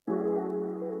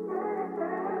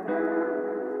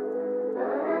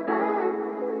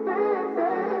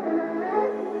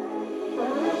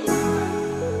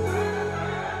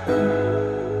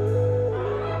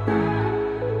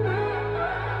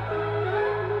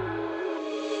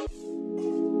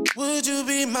Would you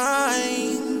be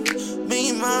mine?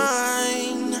 Be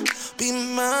mine, be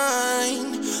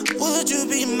mine. Would you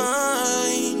be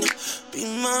mine? Be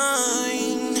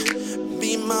mine,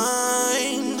 be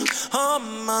mine, oh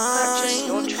mine.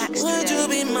 Would you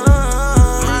be mine?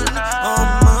 Oh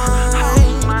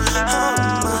mine, oh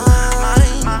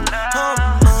mine, oh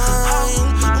mine.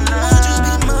 Would you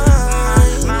be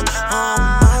mine? Oh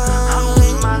mine,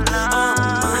 oh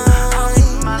mine,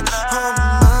 oh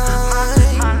mine.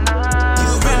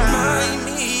 You remind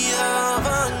me of a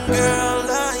girl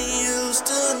I used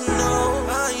to know.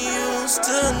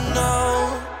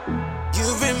 You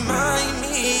remind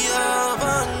me of a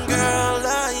girl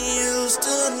I used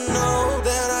to know,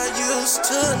 that I used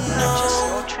to know.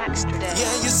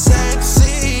 Yeah, you're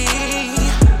sexy.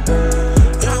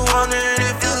 You wondered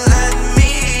if you let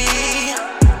me.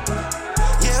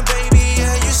 Yeah, baby,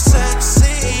 yeah, you're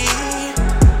sexy.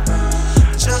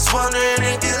 Just wondering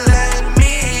if you let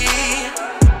me.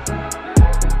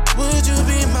 Would you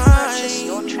be mine?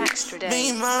 Be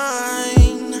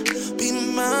mine, be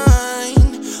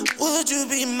mine. Would you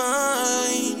be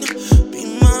mine? Be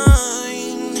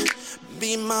mine,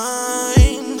 be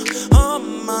mine, oh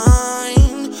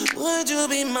mine. Would you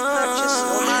be mine?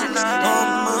 Oh mine, oh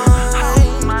mine,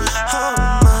 oh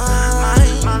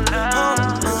mine.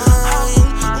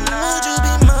 Would you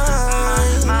be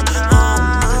mine? Oh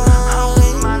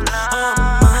mine, oh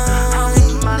mine,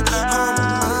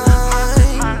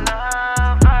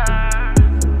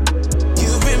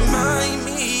 You remind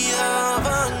me of a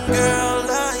girl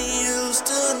I used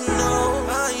to know.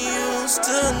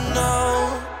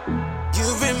 You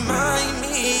remind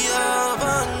me of a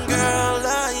girl I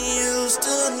used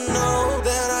to know,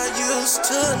 that I used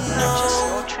to know.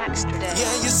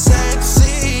 Yeah, you're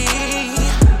sexy.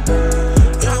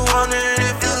 You wondered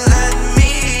if you let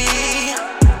me.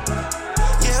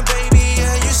 Yeah, baby,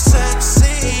 yeah, you're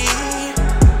sexy.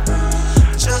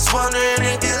 Just wondering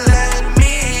if you let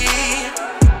me.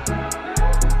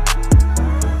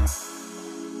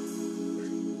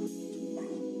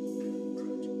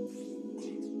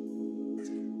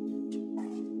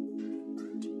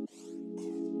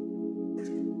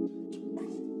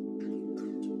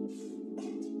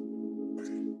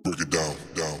 Break it down,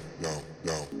 down.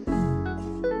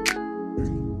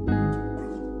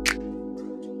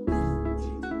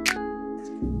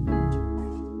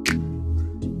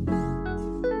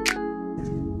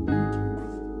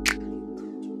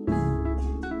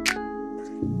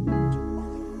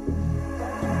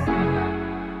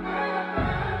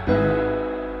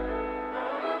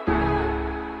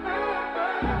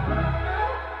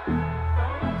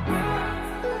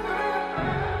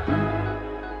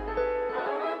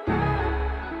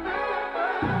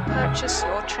 Purchase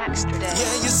your tracks today.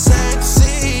 Yeah, you're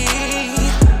sexy.